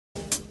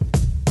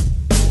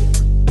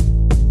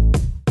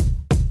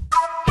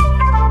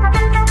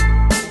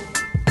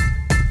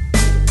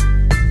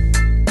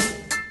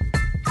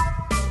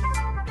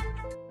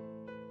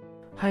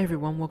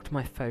everyone, welcome to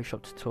my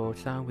Photoshop tutorial.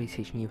 Today I'll be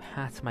teaching you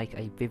how to make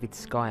a vivid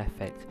sky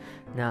effect.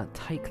 Now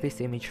take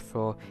this image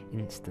for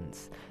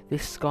instance.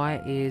 This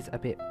sky is a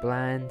bit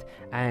bland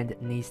and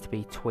needs to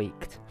be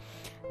tweaked.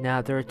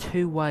 Now there are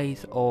two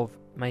ways of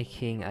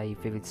making a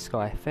vivid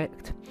sky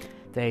effect.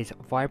 There's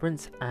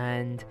Vibrance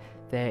and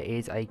there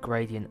is a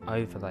gradient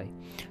overlay.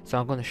 So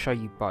I'm going to show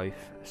you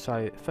both.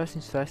 So first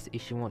things first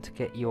is you want to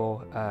get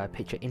your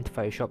picture into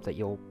Photoshop that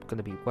you're going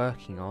to be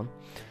working on.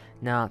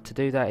 Now to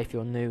do that, if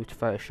you're new to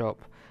Photoshop,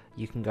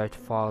 you can go to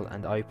File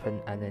and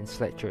Open and then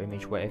select your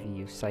image wherever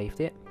you've saved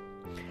it.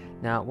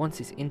 Now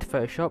once it's into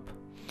Photoshop,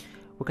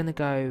 we're going to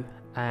go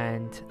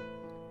and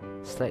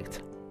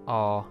select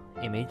our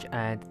image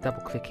and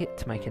double click it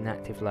to make an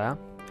active layer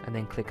and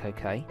then click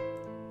OK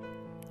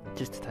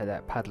just to take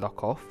that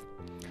padlock off.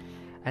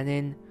 And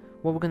then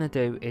what we're going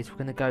to do is we're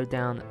going to go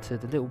down to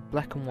the little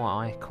black and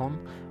white icon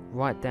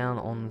right down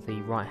on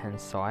the right hand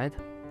side,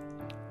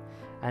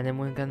 and then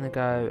we're going to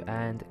go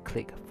and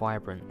click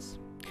Vibrance.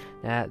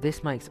 Now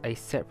this makes a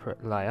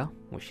separate layer,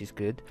 which is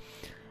good,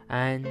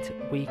 and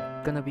we're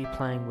going to be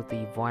playing with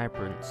the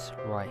Vibrance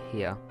right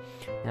here.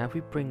 Now if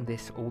we bring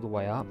this all the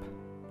way up,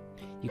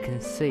 you can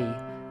see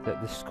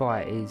that the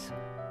sky is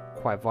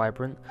quite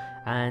vibrant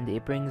and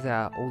it brings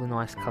out all the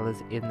nice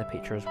colours in the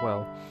picture as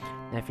well.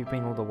 Now if you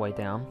bring all the way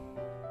down,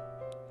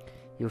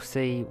 you'll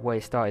see what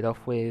it started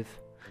off with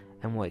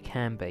and what it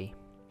can be.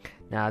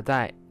 Now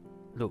that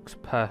looks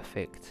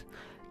perfect.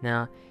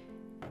 Now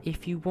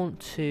if you want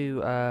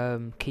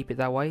to keep it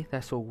that way,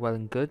 that's all well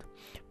and good,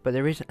 but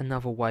there is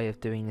another way of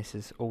doing this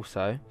as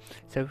also.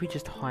 So if we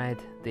just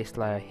hide this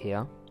layer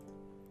here,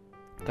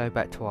 go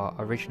back to our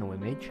original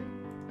image,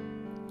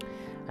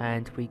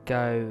 and we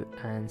go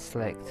and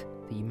select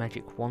the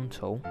magic wand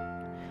tool.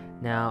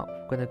 Now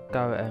we're going to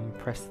go and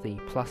press the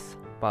plus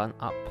button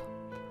up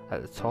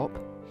at the top,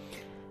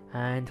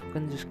 and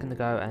we're just going to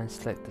go and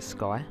select the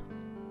sky.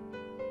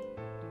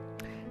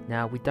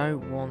 Now we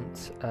don't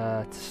want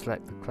to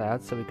select the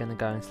clouds, so we're going to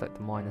go and select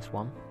the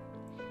 -1,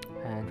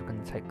 and we're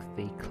going to take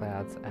the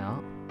clouds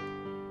out.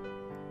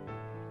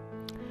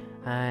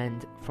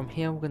 And from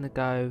here we're going to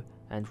go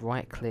and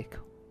right click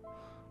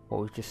what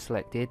we've just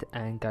selected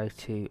and go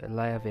to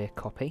layer via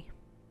copy.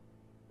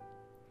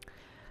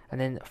 And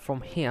then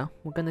from here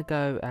we're going to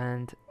go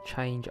and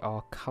change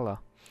our colour.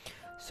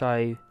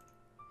 So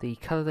the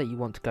colour that you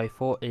want to go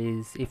for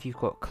is, if you've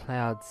got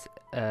clouds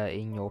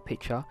in your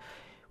picture,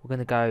 we're going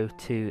to go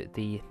to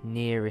the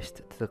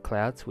nearest to the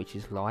clouds, which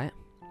is light,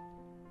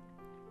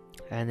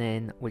 and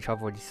then which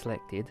I've already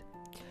selected.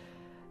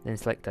 Then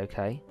select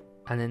OK,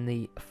 and then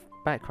the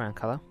background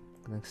colour,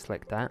 I'm going to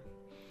select that.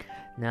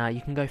 Now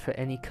you can go for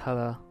any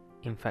colour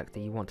in fact that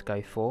you want to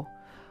go for,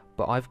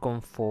 but I've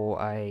gone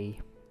for a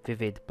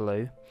vivid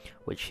blue,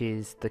 which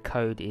is, the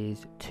code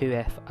is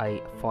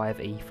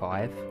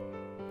 2F85E5,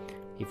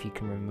 if you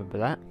can remember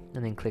that,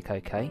 and then click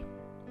OK.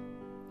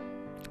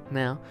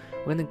 Now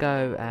we're going to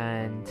go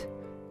and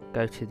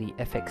go to the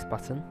FX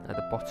button at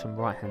the bottom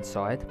right hand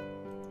side,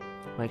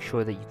 make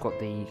sure that you've got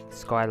the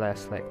sky layer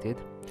selected,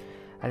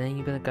 and then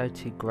you're going to go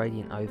to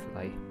gradient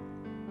overlay.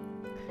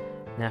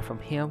 Now from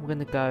here we're going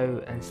to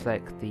go and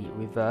select the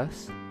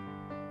reverse,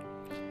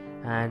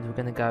 and we're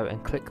going to go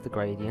and click the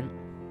gradient,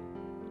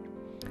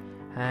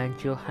 and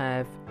you'll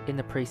have in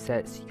the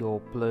presets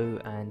your blue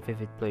and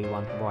vivid blue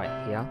one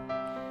right here.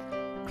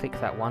 Click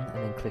that one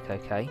and then click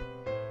OK.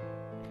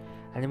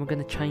 And then we're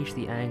going to change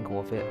the angle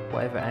of it,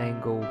 whatever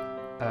angle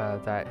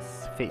that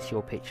fits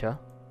your picture.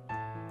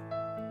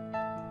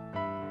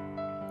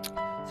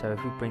 So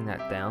if we bring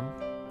that down,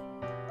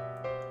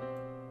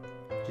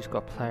 just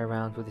got to play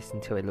around with this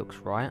until it looks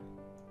right.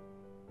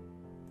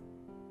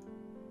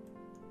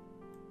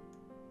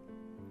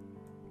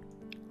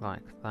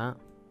 Like that.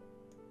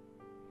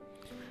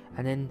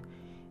 And then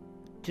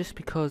just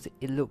because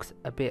it looks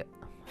a bit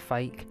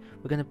fake,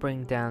 we're going to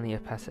bring down the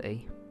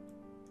opacity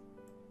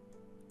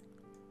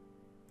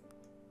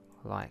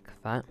like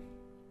that,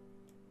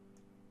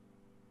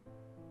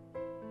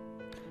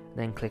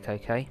 then click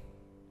OK.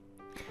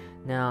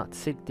 Now to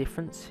see the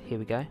difference, here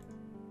we go.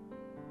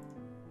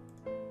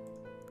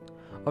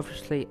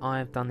 Obviously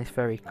I've done this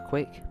very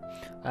quick,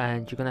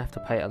 and you're going to have to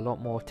pay a lot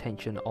more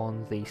attention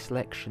on the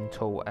selection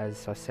tool,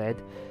 as I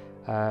said,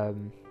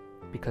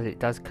 because it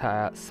does cut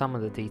out some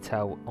of the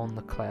detail on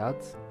the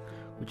clouds,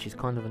 which is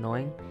kind of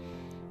annoying.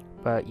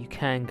 But you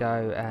can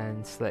go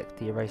and select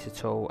the eraser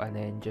tool and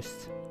then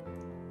just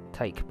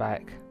take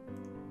back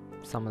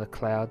some of the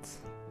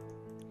clouds,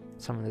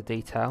 some of the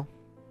detail,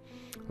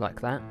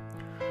 like that.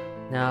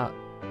 Now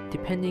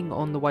depending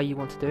on the way you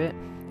want to do it,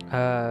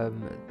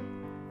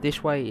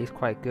 this way is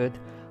quite good,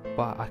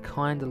 but I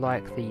kind of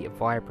like the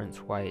Vibrance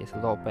way. It's a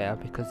lot better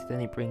because then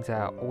it brings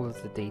out all of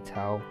the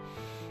detail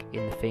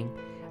in the thing.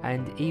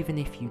 And even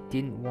if you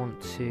didn't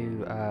want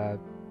to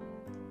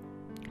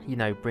you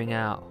know, bring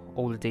out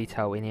all the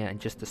detail in here and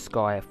just the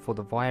sky for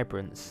the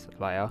Vibrance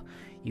layer,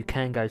 you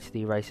can go to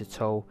the eraser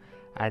tool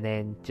and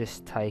then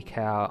just take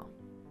out,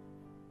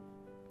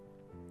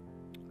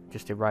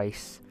 just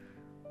erase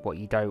what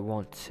you don't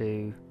want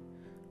to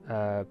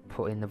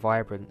put in the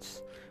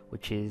Vibrance,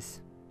 which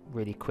is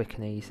really quick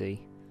and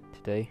easy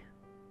to do,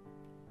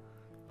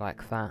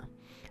 like that,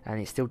 and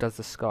it still does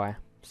the sky.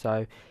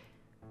 So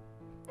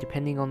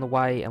depending on the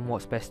way and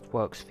what's best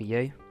works for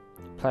you,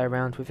 play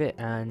around with it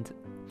and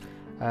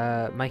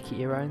make it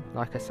your own,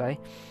 like I say.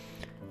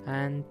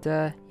 And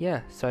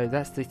yeah, so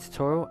that's the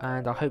tutorial,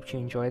 and I hope you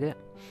enjoyed it.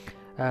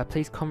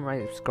 Please comment,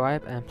 rate,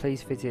 subscribe, and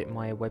please visit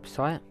my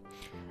website,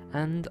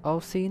 and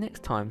I'll see you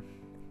next time.